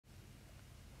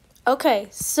Okay,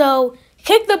 so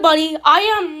kick the buddy. I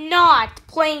am not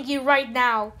playing you right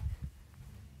now.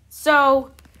 So,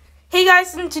 hey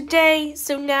guys, and today,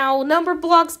 now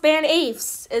Numberblocks Band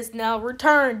Apes is now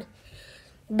returned.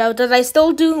 Now that I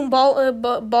still do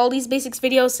Baldi's Basics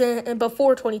videos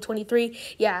before 2023,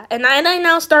 yeah, and I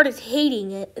now started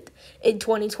hating it in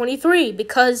 2023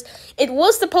 because it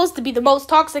was supposed to be the most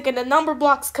toxic in the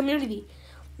Numberblocks community,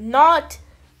 not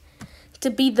to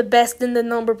be the best in the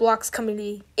Numberblocks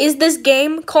community. Is this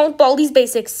game called Baldi's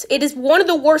Basics? It is one of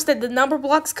the worst in the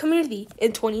Numberblocks community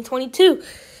in 2022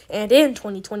 and in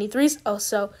 2023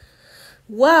 also.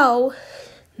 Well,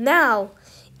 now,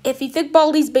 if you think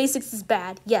Baldi's Basics is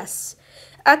bad, yes.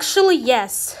 Actually,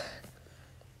 yes.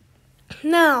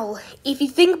 Now, if you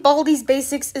think Baldi's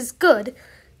Basics is good,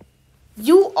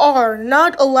 you are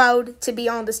not allowed to be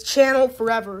on this channel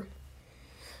forever.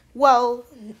 Well,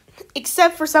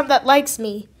 except for some that likes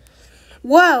me.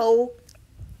 Well,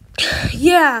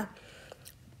 yeah.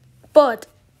 But,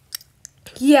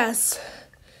 yes.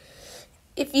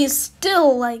 If you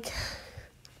still like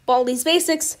Baldi's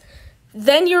Basics,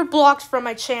 then you're blocked from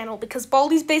my channel because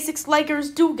Baldi's Basics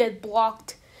likers do get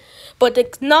blocked. But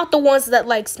it's not the ones that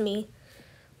likes me.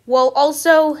 Well,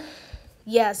 also,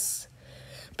 yes.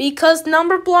 Because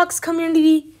Numberblocks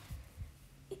community,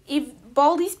 if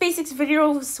Baldi's Basics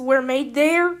videos were made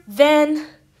there, then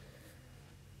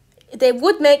they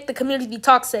would make the community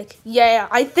toxic. Yeah,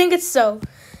 I think it's so.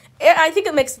 I think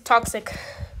it makes it toxic.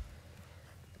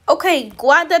 Okay,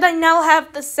 glad that I now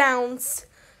have the sounds.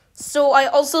 So I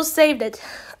also saved it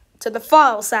to the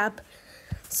Files app.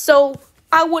 So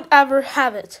I would ever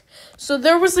have it. So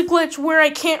there was a glitch where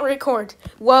I can't record.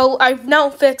 Well, I've now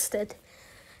fixed it.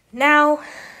 Now,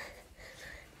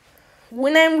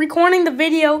 when I'm recording the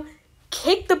video,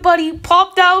 Kick the Buddy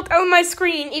popped out on my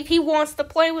screen if he wants to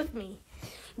play with me.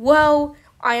 Well,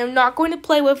 I am not going to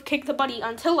play with Kick the Buddy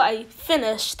until I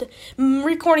finished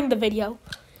recording the video.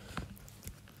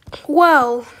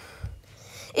 Well,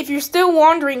 if you're still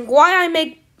wondering why I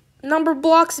make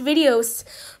Numberblocks videos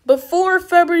before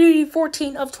February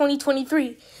 14th of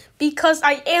 2023, because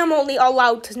I am only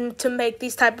allowed to make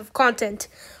these type of content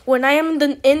when I am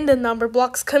in the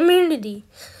Numberblocks community.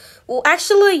 Well,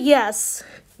 actually, yes.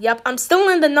 Yep, I'm still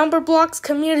in the Numberblocks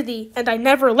community, and I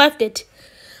never left it.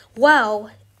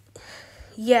 Well,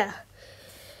 yeah.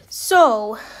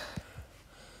 So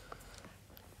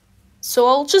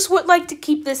I'll just would like to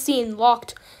keep this scene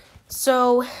locked.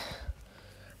 So,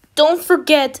 don't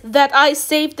forget that I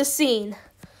saved the scene.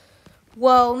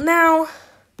 Well, now,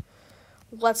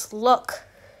 let's look.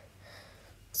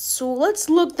 So let's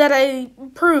look that I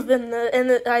proved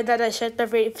that I shared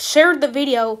the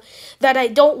video that I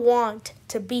don't want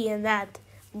to be in that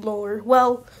lore.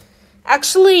 Well,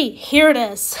 actually, here it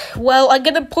is. Well, I'm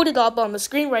gonna put it up on the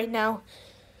screen right now.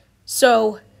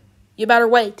 So, you better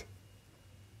wait.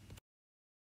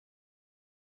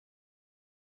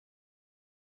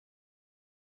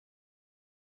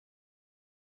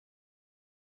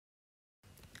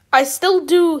 I still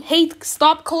do hate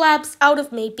stop collabs out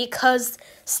of me because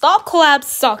stop collabs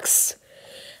sucks.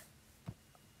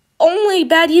 Only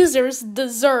bad users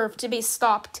deserve to be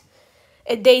stopped.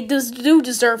 And they do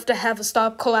deserve to have a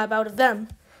stop collab out of them.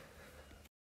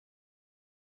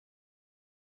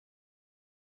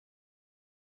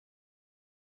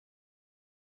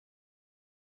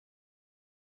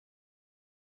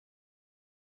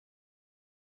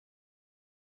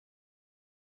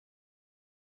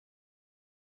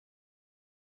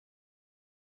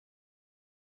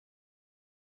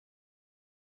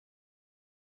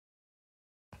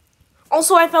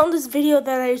 Also, I found this video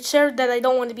that I shared that I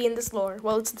don't want to be in this lore.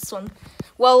 Well, it's this one.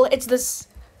 Well, it's this.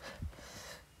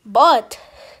 But,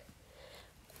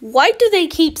 why do they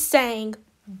keep saying,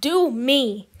 do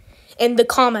me, in the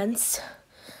comments?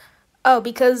 Oh,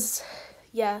 because,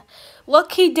 yeah.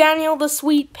 Lucky Daniel the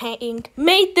Sweet Painting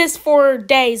made this 4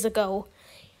 days ago.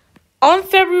 On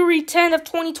February 10th of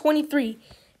 2023.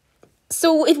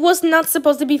 So, it was not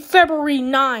supposed to be February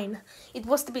 9. It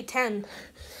was to be 10.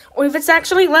 Or if it's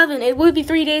actually 11, it would be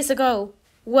 3 days ago.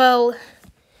 Well,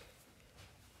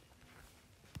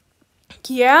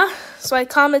 yeah. So I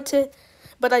commented,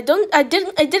 but I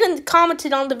didn't comment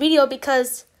it on the video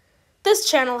because this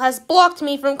channel has blocked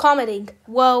me from commenting.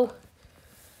 Well,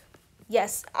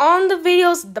 yes, on the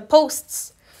videos, the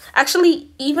posts. Actually,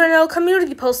 even though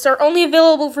community posts are only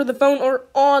available for the phone or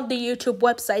on the YouTube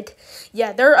website,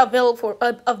 yeah, they're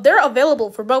available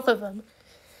for both of them.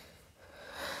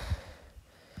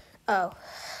 Oh,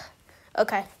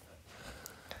 okay.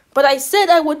 But I said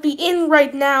I would be in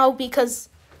right now because,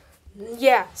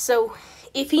 yeah, so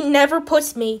if he never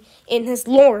puts me in his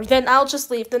lore, then I'll just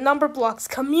leave the Numberblocks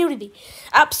community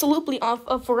absolutely off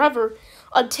of forever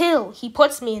until he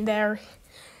puts me in there.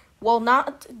 Well,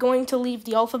 not going to leave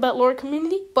the alphabet lore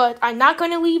community, but I'm not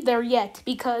going to leave there yet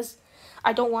because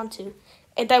I don't want to.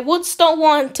 And I would still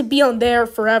want to be on there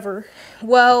forever.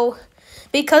 Well,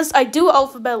 because I do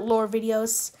alphabet lore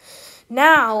videos.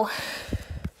 Now,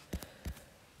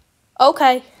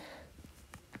 okay.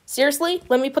 Seriously,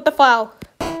 let me put the file.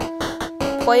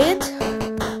 Play it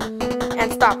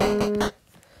and stop it.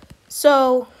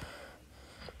 So,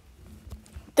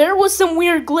 there was some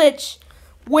weird glitch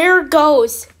where it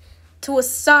goes to a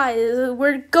side,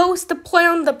 where it goes to play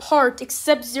on the part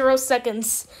except 0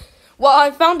 seconds. Well, I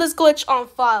found this glitch on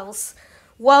files.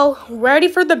 Well, ready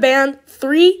for the band?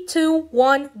 3, 2,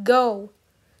 1, go.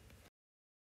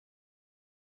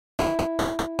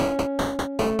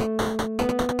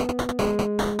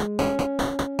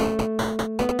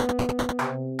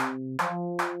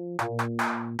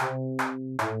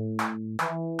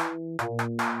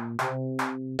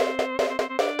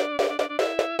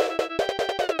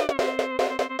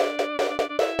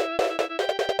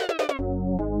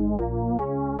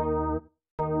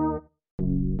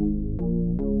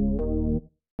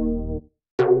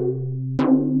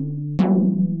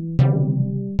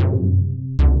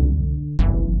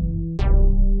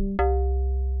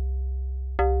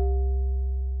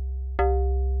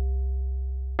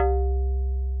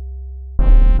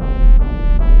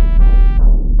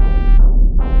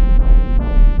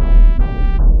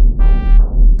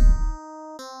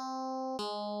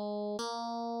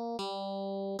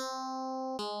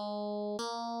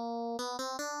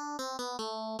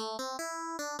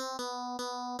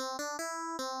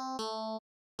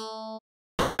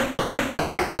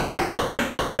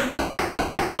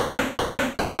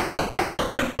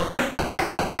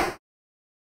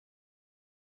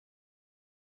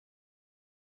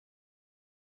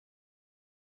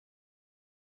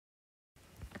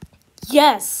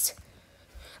 Yes,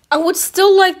 I would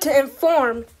still like to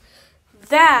inform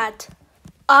that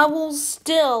I will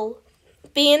still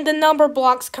be in the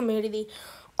Numberblocks community.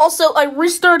 Also, I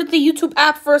restarted the YouTube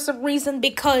app for some reason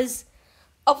because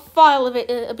a file of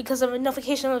it, because of a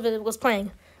notification of it was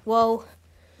playing. Well,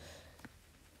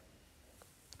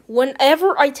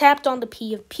 whenever I tapped on the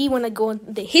P when I go in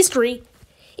the history,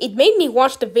 it made me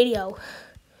watch the video.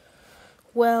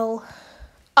 Well,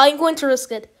 I'm going to risk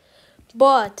it,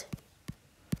 but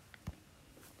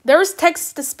there's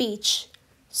text-to-speech,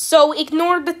 so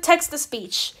ignore the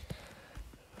text-to-speech.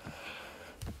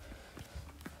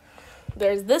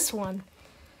 There's this one.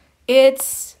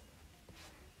 It's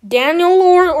Daniel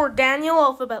lore or Daniel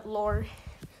alphabet lore.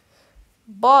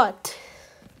 But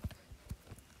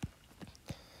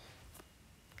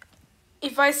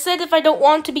if I don't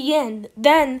want to be in,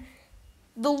 then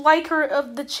the liker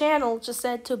of the channel just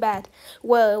said too bad.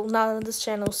 Well, not on this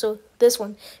channel, so this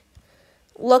one.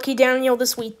 Lucky Daniel the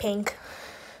Sweet Pink.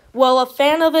 Well, a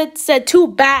fan of it said too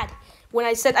bad when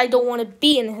I said I don't want to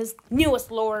be in his newest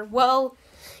lore. Well,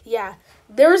 yeah,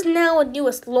 there's now a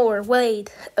newest lore.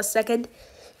 Wait a second.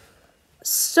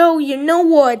 So, you know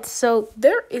what? So,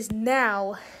 there is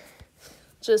now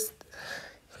just,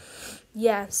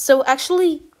 yeah. So,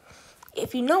 actually,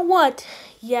 if you know what,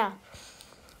 yeah.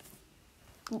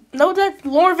 Know that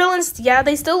lore villains, yeah,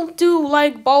 they still do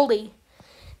like Baldi.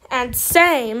 And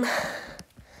same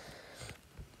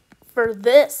for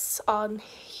this on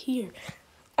here,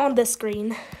 on the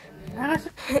screen.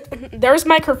 There's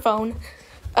microphone.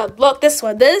 Look, this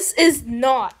one. This is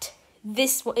not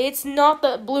this one. It's not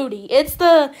the bluey. It's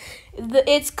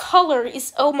its color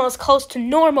is almost close to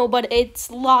normal, but it's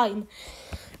lime.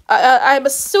 I'm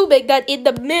assuming that in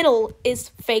the middle is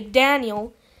fake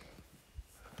Daniel.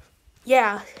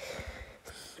 Yeah.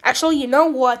 Actually, you know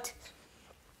what?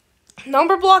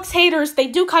 Numberblocks haters, they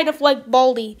do kind of like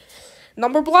Baldi.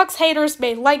 Numberblocks haters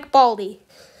may like Baldi,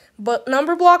 but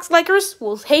Numberblocks likers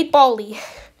will hate Baldi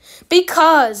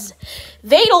because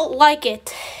they don't like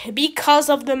it because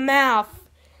of the math,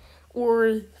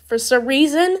 or for some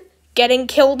reason getting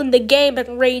killed in the game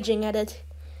and raging at it.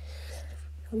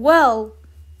 Well,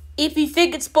 if you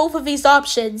think it's both of these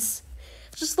options,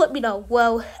 just let me know.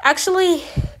 Well, actually,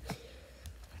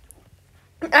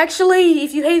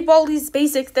 if you hate Baldi's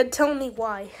basics, then tell me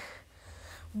why.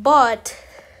 But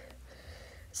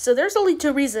so there's only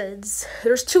two reasons.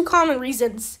 There's two common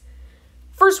reasons.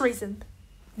 First reason,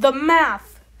 the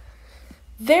math.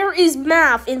 There is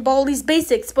math in Baldi's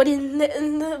basics, but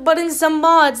in some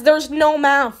mods there's no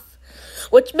math,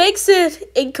 which makes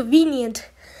it inconvenient.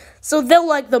 So they'll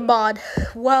like the mod.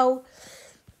 Well,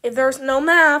 If there's no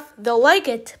math, they'll like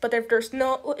it, but if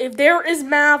there is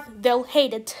math, they'll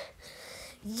hate it.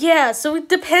 Yeah, so it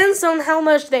depends on how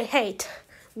much they hate.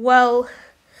 Well,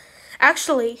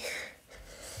 actually,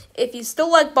 if you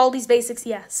still like Baldi's Basics,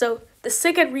 yeah. So the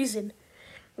second reason,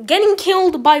 getting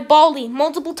killed by Baldi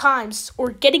multiple times,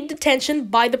 or getting detention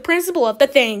by the principal of the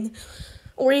thing,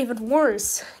 or even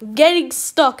worse, getting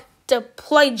stuck to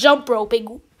play jump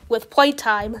roping with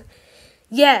playtime.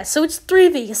 Yeah, so it's 3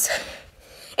 of these.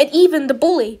 And even the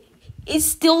bully, it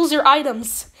steals your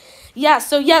items. Yeah,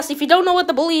 so yes, if you don't know what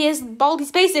the bully is in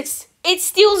Baldi's Basics, it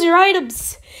steals your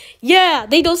items. Yeah,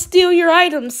 they don't steal your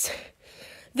items.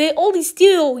 They only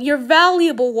steal your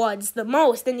valuable ones the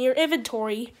most in your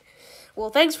inventory. Well,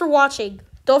 thanks for watching.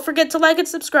 Don't forget to like and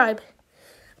subscribe.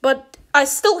 But I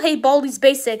still hate Baldi's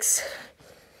Basics.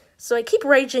 So I keep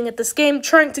raging at this game,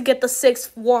 trying to get the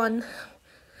 6th one.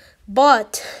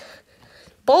 But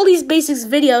Baldi's Basics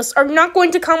videos are not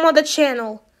going to come on the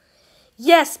channel.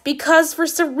 Yes, because for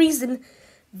some reason,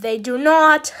 they do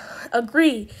not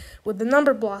agree with the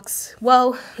Numberblocks.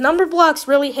 Well, Numberblocks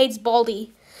really hates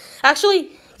Baldi.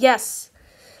 Actually, yes.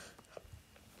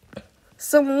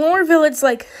 Some lore villains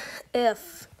like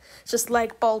If just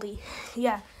like Baldi.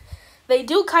 Yeah. They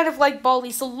do kind of like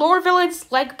Baldi. So lore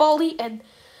villains like Baldi, and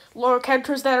lore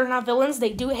characters that are not villains,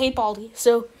 they do hate Baldi.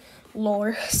 So,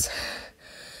 lores.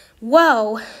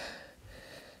 Well,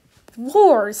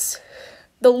 lores.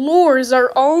 The lores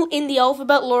are all in the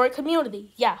alphabet lore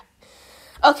community. Yeah.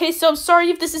 Okay, so I'm sorry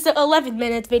if this is an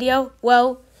 11-minute video.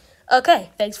 Well,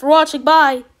 okay. Thanks for watching.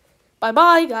 Bye.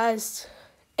 Bye-bye, guys.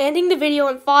 Ending the video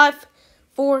in 5,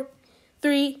 4,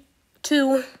 3,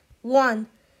 2, 1.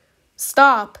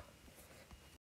 Stop.